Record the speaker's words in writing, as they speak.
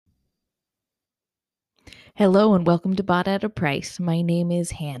Hello and welcome to Bought at a Price. My name is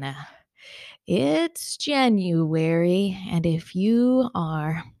Hannah. It's January, and if you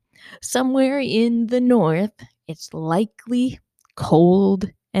are somewhere in the north, it's likely cold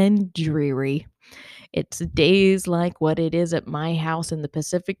and dreary. It's days like what it is at my house in the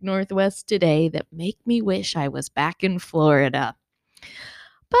Pacific Northwest today that make me wish I was back in Florida.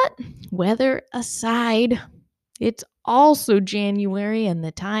 But weather aside, it's also January and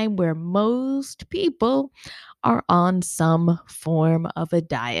the time where most people are on some form of a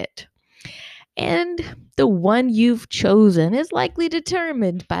diet. And the one you've chosen is likely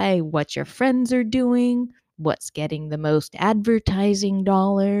determined by what your friends are doing, what's getting the most advertising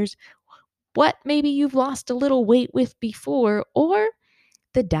dollars, what maybe you've lost a little weight with before, or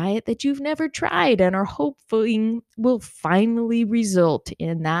the diet that you've never tried and are hoping will finally result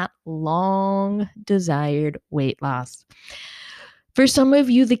in that long desired weight loss. For some of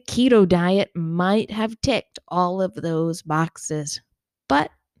you, the keto diet might have ticked all of those boxes.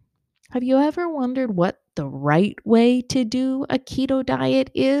 But have you ever wondered what the right way to do a keto diet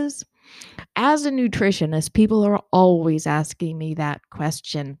is? As a nutritionist, people are always asking me that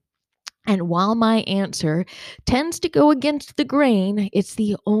question. And while my answer tends to go against the grain, it's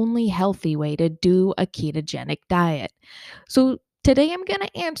the only healthy way to do a ketogenic diet. So today I'm going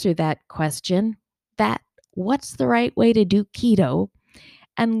to answer that question, that what's the right way to do keto,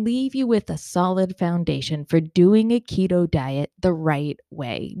 and leave you with a solid foundation for doing a keto diet the right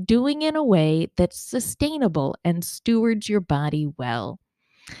way, doing in a way that's sustainable and stewards your body well.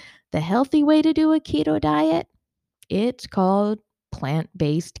 The healthy way to do a keto diet, it's called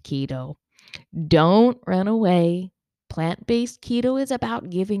plant-based keto. Don't run away. Plant based keto is about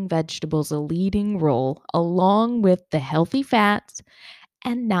giving vegetables a leading role along with the healthy fats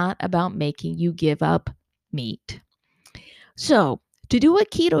and not about making you give up meat. So, to do a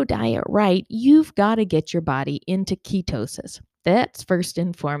keto diet right, you've got to get your body into ketosis. That's first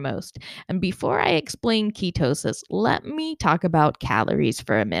and foremost. And before I explain ketosis, let me talk about calories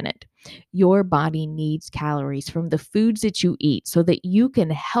for a minute. Your body needs calories from the foods that you eat so that you can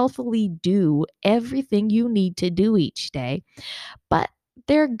healthily do everything you need to do each day. But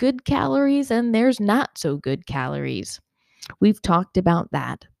there are good calories and there's not so good calories. We've talked about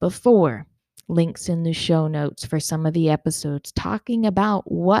that before. Links in the show notes for some of the episodes talking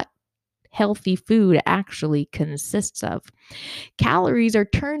about what healthy food actually consists of. Calories are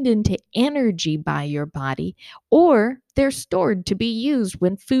turned into energy by your body, or they're stored to be used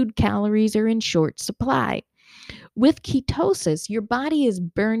when food calories are in short supply. With ketosis, your body is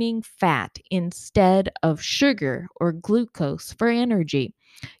burning fat instead of sugar or glucose for energy.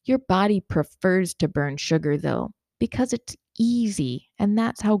 Your body prefers to burn sugar, though, because it's easy, and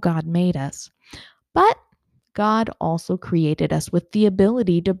that's how God made us. But God also created us with the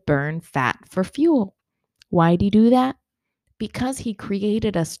ability to burn fat for fuel. Why did He do that? Because He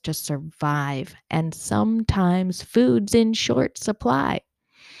created us to survive, and sometimes food's in short supply.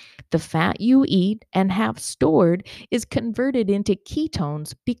 The fat you eat and have stored is converted into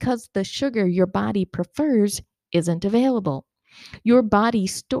ketones because the sugar your body prefers isn't available. Your body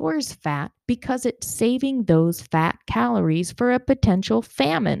stores fat because it's saving those fat calories for a potential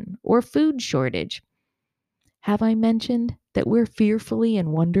famine or food shortage. Have I mentioned that we're fearfully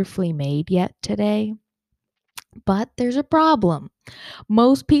and wonderfully made yet today? But there's a problem.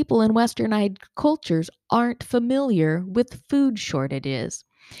 Most people in westernized cultures aren't familiar with food shortages.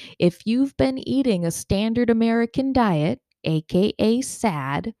 If you've been eating a standard American diet, aka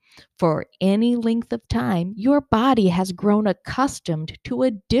SAD, for any length of time, your body has grown accustomed to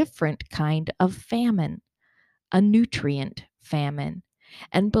a different kind of famine, a nutrient famine.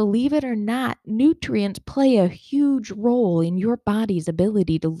 And believe it or not, nutrients play a huge role in your body's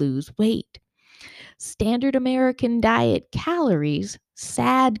ability to lose weight. Standard American diet calories,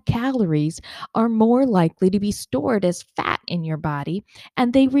 SAD calories, are more likely to be stored as fat in your body,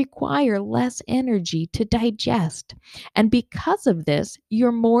 and they require less energy to digest. And because of this,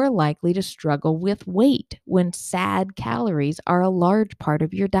 you're more likely to struggle with weight when SAD calories are a large part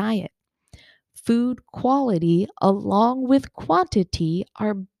of your diet. Food quality along with quantity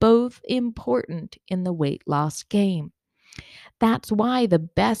are both important in the weight loss game. That's why the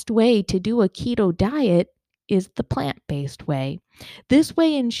best way to do a keto diet is the plant based way. This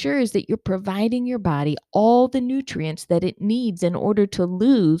way ensures that you're providing your body all the nutrients that it needs in order to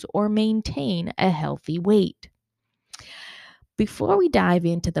lose or maintain a healthy weight. Before we dive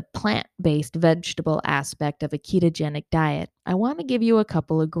into the plant based vegetable aspect of a ketogenic diet, I want to give you a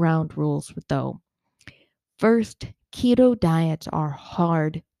couple of ground rules though. First, keto diets are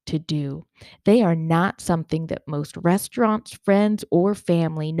hard to do. They are not something that most restaurants, friends, or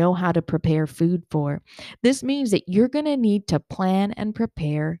family know how to prepare food for. This means that you're going to need to plan and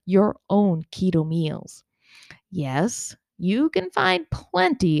prepare your own keto meals. Yes, you can find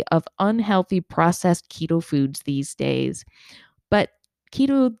plenty of unhealthy processed keto foods these days, but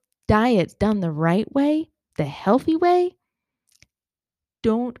keto diets done the right way, the healthy way,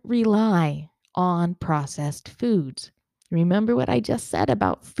 don't rely on processed foods. Remember what I just said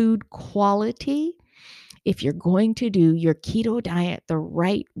about food quality? If you're going to do your keto diet the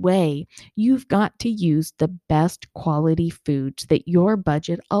right way, you've got to use the best quality foods that your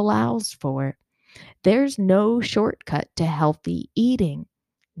budget allows for. There's no shortcut to healthy eating.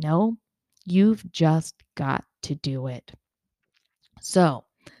 No, you've just got to do it. So,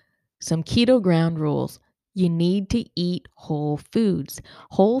 some keto ground rules. You need to eat whole foods.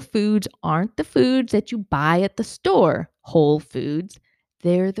 Whole foods aren't the foods that you buy at the store. Whole foods,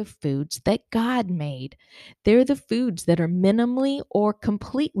 they're the foods that God made. They're the foods that are minimally or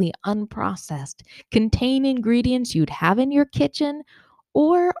completely unprocessed, contain ingredients you'd have in your kitchen,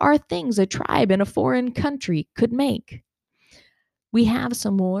 or are things a tribe in a foreign country could make. We have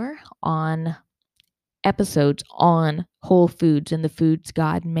some more on episodes on whole foods and the foods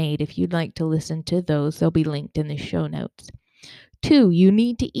God made. If you'd like to listen to those, they'll be linked in the show notes. 2, you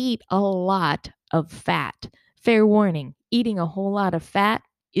need to eat a lot of fat. Fair warning, eating a whole lot of fat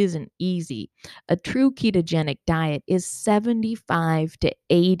isn't easy. A true ketogenic diet is 75 to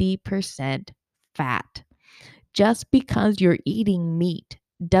 80% fat. Just because you're eating meat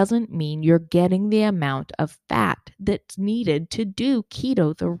doesn't mean you're getting the amount of fat that's needed to do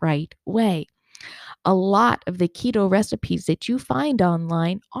keto the right way. A lot of the keto recipes that you find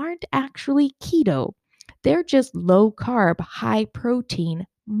online aren't actually keto. They're just low carb, high protein,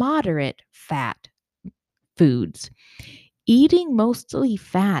 moderate fat foods. Eating mostly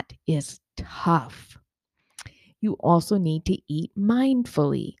fat is tough. You also need to eat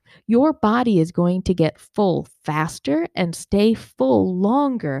mindfully. Your body is going to get full faster and stay full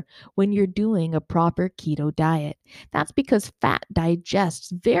longer when you're doing a proper keto diet. That's because fat digests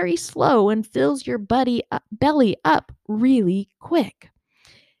very slow and fills your belly up really quick.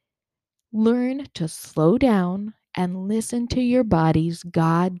 Learn to slow down and listen to your body's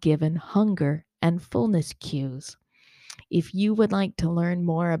God given hunger and fullness cues. If you would like to learn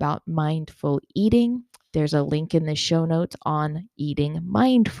more about mindful eating, there's a link in the show notes on eating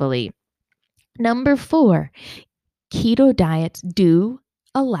mindfully. Number 4, keto diets do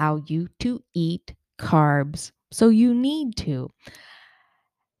allow you to eat carbs. So you need to.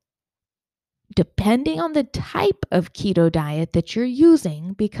 Depending on the type of keto diet that you're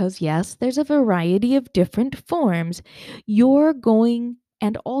using, because yes, there's a variety of different forms, you're going,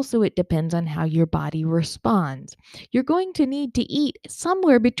 and also it depends on how your body responds. You're going to need to eat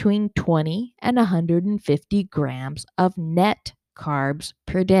somewhere between 20 and 150 grams of net carbs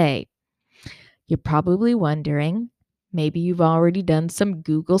per day. You're probably wondering, maybe you've already done some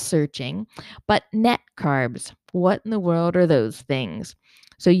Google searching, but net carbs, what in the world are those things?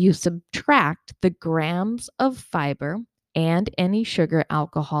 So you subtract the grams of fiber and any sugar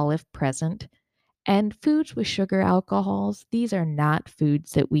alcohol if present. And foods with sugar alcohols, these are not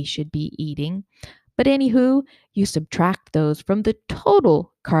foods that we should be eating. But anywho, you subtract those from the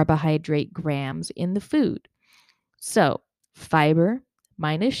total carbohydrate grams in the food. So fiber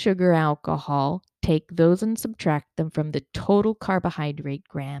minus sugar alcohol, take those and subtract them from the total carbohydrate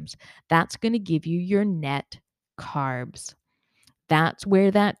grams. That's going to give you your net carbs. That's where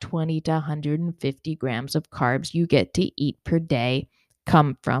that 20 to 150 grams of carbs you get to eat per day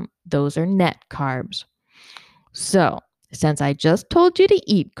come from. Those are net carbs. So, since I just told you to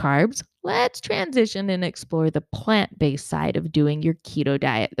eat carbs, let's transition and explore the plant-based side of doing your keto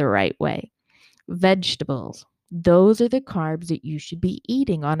diet the right way. Vegetables. Those are the carbs that you should be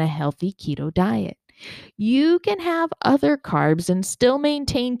eating on a healthy keto diet. You can have other carbs and still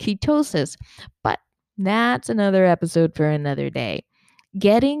maintain ketosis, but that's another episode for another day.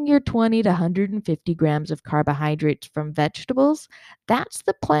 Getting your 20 to 150 grams of carbohydrates from vegetables, that's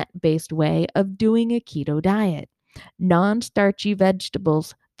the plant-based way of doing a keto diet. Non-starchy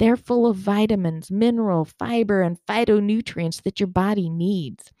vegetables, they're full of vitamins, mineral, fiber, and phytonutrients that your body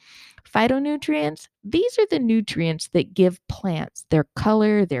needs. Phytonutrients, these are the nutrients that give plants their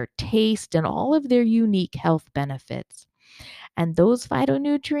color, their taste, and all of their unique health benefits. And those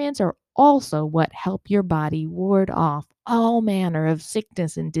phytonutrients are also what help your body ward off all manner of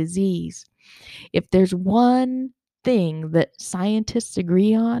sickness and disease. If there's one thing that scientists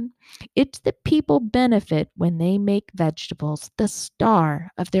agree on, it's that people benefit when they make vegetables the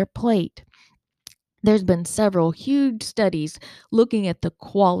star of their plate. There's been several huge studies looking at the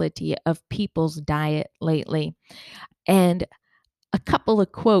quality of people's diet lately. And a couple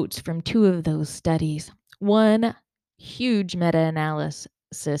of quotes from two of those studies. One huge meta analysis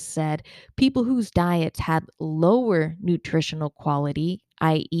said people whose diets had lower nutritional quality,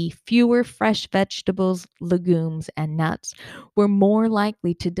 i.e., fewer fresh vegetables, legumes, and nuts, were more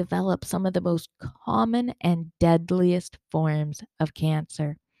likely to develop some of the most common and deadliest forms of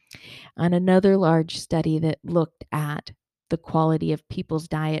cancer. And another large study that looked at the quality of people's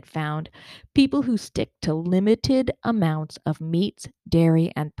diet found people who stick to limited amounts of meats,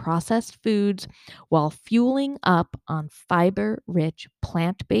 dairy, and processed foods while fueling up on fiber rich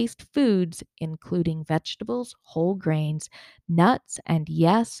plant based foods, including vegetables, whole grains, nuts, and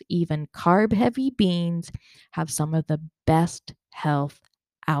yes, even carb heavy beans, have some of the best health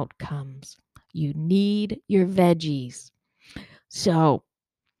outcomes. You need your veggies. So,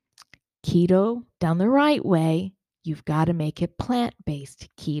 keto done the right way, you've got to make it plant based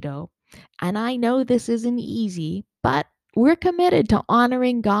keto. And I know this isn't easy, but we're committed to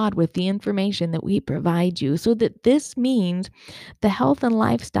honoring God with the information that we provide you. So that this means the health and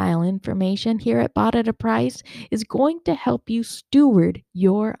lifestyle information here at Bought at a Price is going to help you steward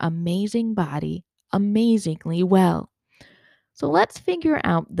your amazing body amazingly well. So let's figure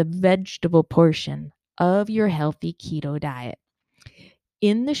out the vegetable portion of your healthy keto diet.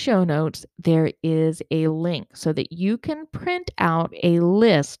 In the show notes, there is a link so that you can print out a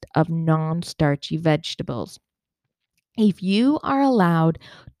list of non starchy vegetables. If you are allowed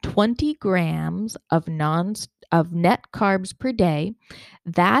 20 grams of net carbs per day,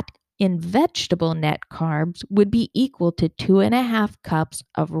 that in vegetable net carbs would be equal to 2.5 cups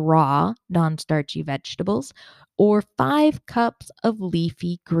of raw non starchy vegetables or 5 cups of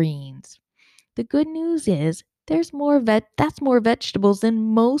leafy greens. The good news is that's more vegetables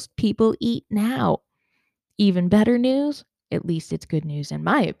than most people eat now. Even better news, at least it's good news in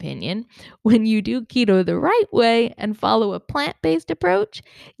my opinion, when you do keto the right way and follow a plant-based approach,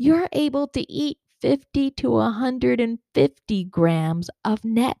 you're able to eat 50 to 150 grams of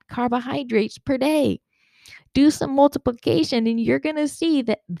net carbohydrates per day. Do some multiplication and you're going to see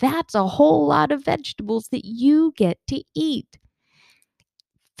that that's a whole lot of vegetables that you get to eat.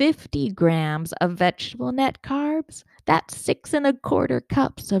 50 grams of vegetable net carbs, that's 6.25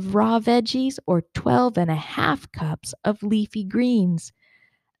 cups of raw veggies or 12.5 cups of leafy greens.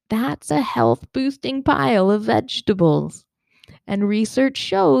 That's a health boosting pile of vegetables. And research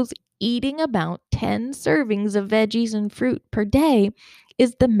shows eating about 10 servings of veggies and fruit per day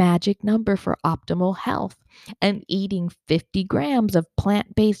is the magic number for optimal health. And eating 50 grams of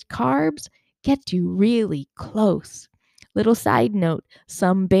plant based carbs gets you really close. Little side note,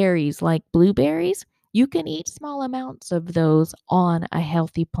 some berries like blueberries, you can eat small amounts of those on a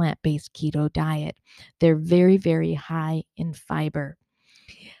healthy plant based keto diet. They're very, very high in fiber.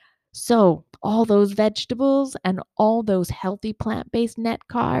 So, all those vegetables and all those healthy plant based net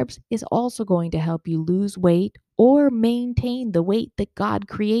carbs is also going to help you lose weight or maintain the weight that God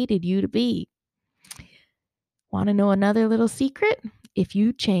created you to be. Want to know another little secret? If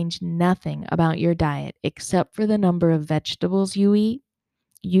you change nothing about your diet except for the number of vegetables you eat,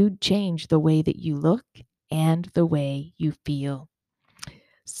 you'd change the way that you look and the way you feel.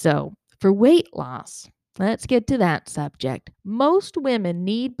 So, for weight loss, let's get to that subject. Most women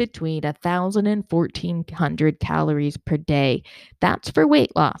need between 1,000 and 1,400 calories per day. That's for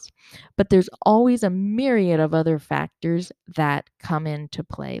weight loss. But there's always a myriad of other factors that come into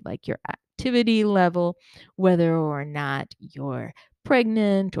play, like your activity level, whether or not you're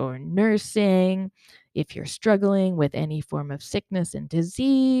pregnant or nursing, if you're struggling with any form of sickness and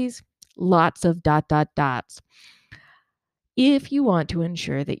disease, lots of dots. If you want to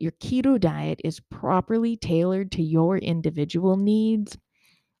ensure that your keto diet is properly tailored to your individual needs,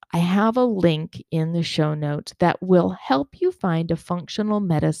 I have a link in the show notes that will help you find a functional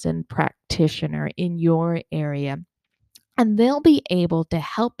medicine practitioner in your area. And they'll be able to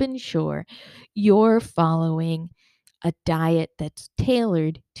help ensure you're following a diet that's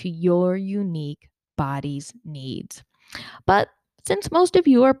tailored to your unique body's needs. But since most of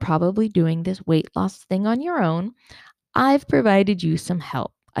you are probably doing this weight loss thing on your own, I've provided you some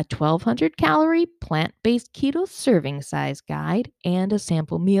help, a 1,200 calorie plant based keto serving size guide and a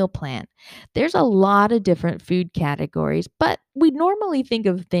sample meal plan. There's a lot of different food categories, but we normally think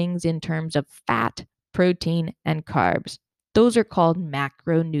of things in terms of fat, protein, and carbs. Those are called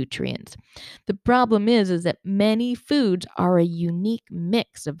macronutrients. The problem is that many foods are a unique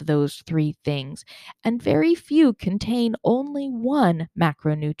mix of those three things, and very few contain only one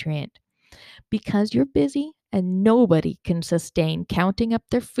macronutrient. Because you're busy and nobody can sustain counting up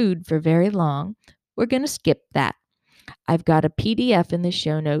their food for very long, we're going to skip that. I've got a PDF in the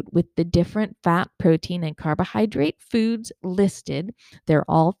show note with the different fat, protein, and carbohydrate foods listed. They're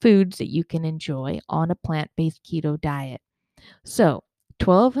all foods that you can enjoy on a plant-based keto diet. So,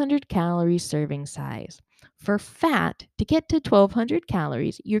 1200 calories serving size. For fat, to get to 1200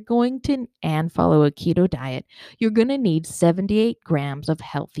 calories, you're going to, and follow a keto diet, you're going to need 78 grams of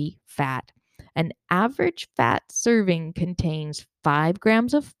healthy fat. An average fat serving contains 5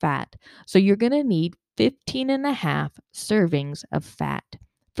 grams of fat, so you're going to need 15 and a half servings of fat.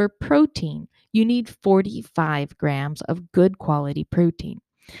 For protein, you need 45 grams of good quality protein.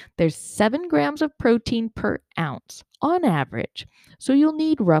 There's 7 grams of protein per ounce on average, so you'll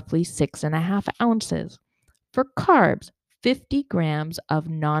need roughly 6.5 ounces. For carbs, 50 grams of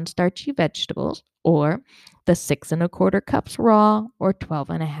non-starchy vegetables, or the 6.25 cups raw or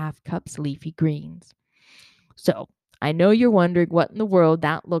 12.5 cups leafy greens. So, I know you're wondering what in the world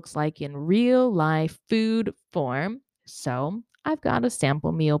that looks like in real life food form. So, I've got a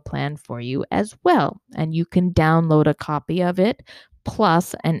sample meal plan for you as well, and you can download a copy of it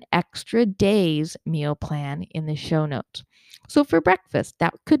plus an extra day's meal plan in the show notes. So, for breakfast,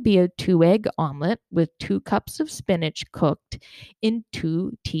 that could be a 2 egg omelet with 2 cups of spinach cooked in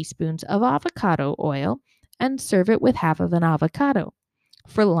 2 teaspoons of avocado oil and serve it with half of an avocado.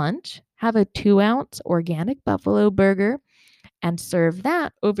 For lunch, have a 2 ounce organic buffalo burger and serve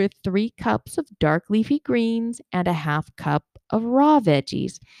that over 3 cups of dark leafy greens and a half cup of raw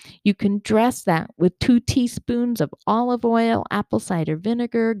veggies. You can dress that with 2 teaspoons of olive oil, apple cider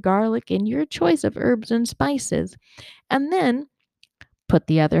vinegar, garlic, and your choice of herbs and spices. And then put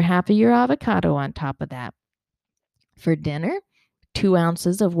the other half of your avocado on top of that. For dinner, 2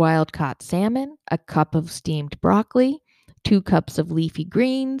 ounces of wild caught salmon, a cup of steamed broccoli, 2 cups of leafy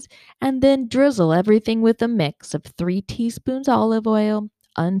greens, and then drizzle everything with a mix of 3 teaspoons olive oil,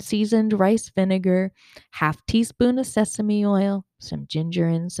 unseasoned rice vinegar, half teaspoon of sesame oil, some ginger,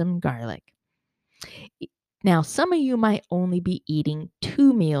 and some garlic. Now, some of you might only be eating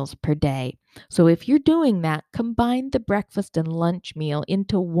 2 meals per day. So if you're doing that, combine the breakfast and lunch meal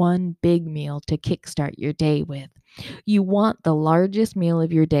into one big meal to kickstart your day with. You want the largest meal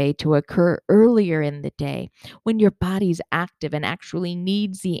of your day to occur earlier in the day when your body's active and actually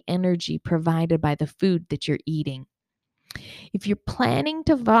needs the energy provided by the food that you're eating. If you're planning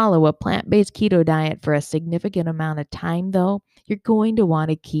to follow a plant-based keto diet for a significant amount of time, though, you're going to want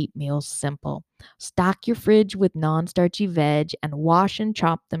to keep meals simple. Stock your fridge with non-starchy veg and wash and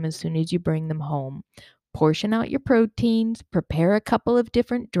chop them as soon as you bring them home. Portion out your proteins, prepare a couple of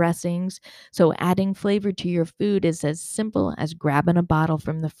different dressings, so adding flavor to your food is as simple as grabbing a bottle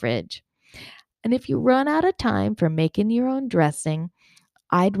from the fridge. And if you run out of time for making your own dressing,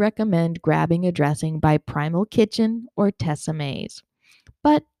 I'd recommend grabbing a dressing by Primal Kitchen or Tessemae's.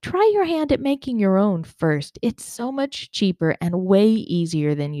 But try your hand at making your own first. It's so much cheaper and way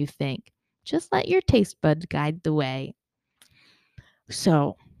easier than you think. Just let your taste buds guide the way.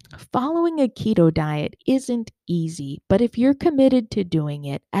 So, following a keto diet isn't easy, but if you're committed to doing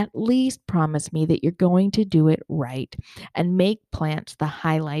it, at least promise me that you're going to do it right and make plants the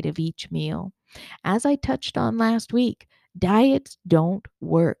highlight of each meal. As I touched on last week, diets don't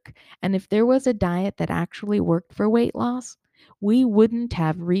work. And if there was a diet that actually worked for weight loss, we wouldn't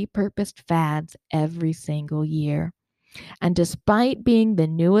have repurposed fads every single year. And despite being the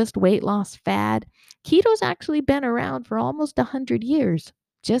newest weight loss fad, keto's actually been around for almost 100 years,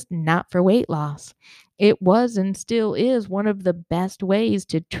 just not for weight loss. It was and still is one of the best ways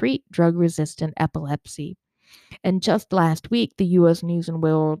to treat drug resistant epilepsy. And just last week, the US News and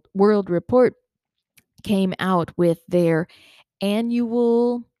World Report came out with their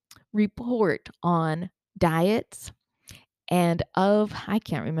annual report on diets and I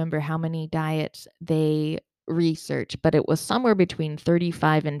can't remember how many diets they researched, but it was somewhere between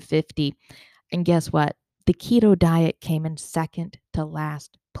 35 and 50. And guess what? The keto diet came in second to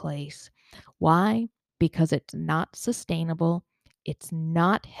last place. Why? Because it's not sustainable. It's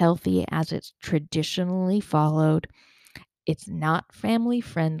not healthy as it's traditionally followed. It's not family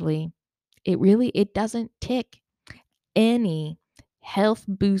friendly. It doesn't tick any health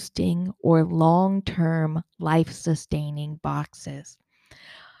boosting or long-term life sustaining boxes.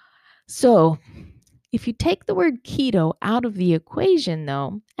 So, if you take the word keto out of the equation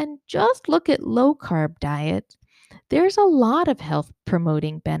though, and just look at low carb diets, there's a lot of health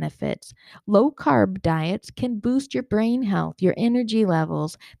promoting benefits. Low carb diets can boost your brain health, your energy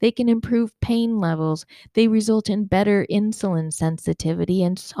levels. They can improve pain levels. They result in better insulin sensitivity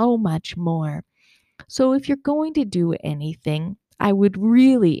and so much more. So if you're going to do anything, I would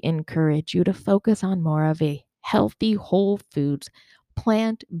really encourage you to focus on more of a healthy, whole foods,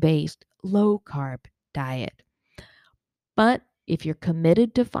 plant-based, low carb diet. But if you're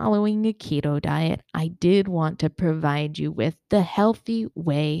committed to following a keto diet, I did want to provide you with the healthy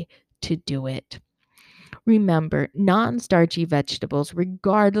way to do it. Remember, non-starchy vegetables,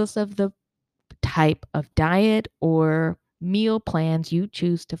 regardless of the type of diet or meal plans you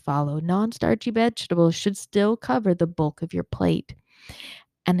choose to follow, non-starchy vegetables should still cover the bulk of your plate.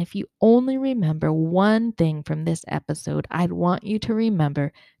 And if you only remember one thing from this episode, I'd want you to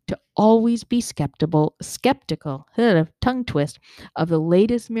remember to always be skeptical, tongue twist, of the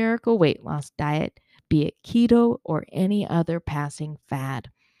latest miracle weight loss diet, be it keto or any other passing fad.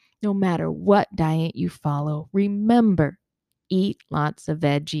 No matter what diet you follow, remember, eat lots of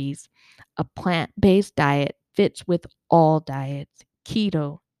veggies. A plant-based diet fits with all diets,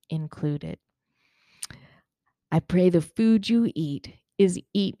 keto included. I pray the food you eat is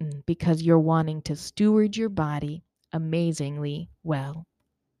eaten because you're wanting to steward your body amazingly well.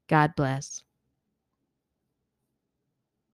 God bless.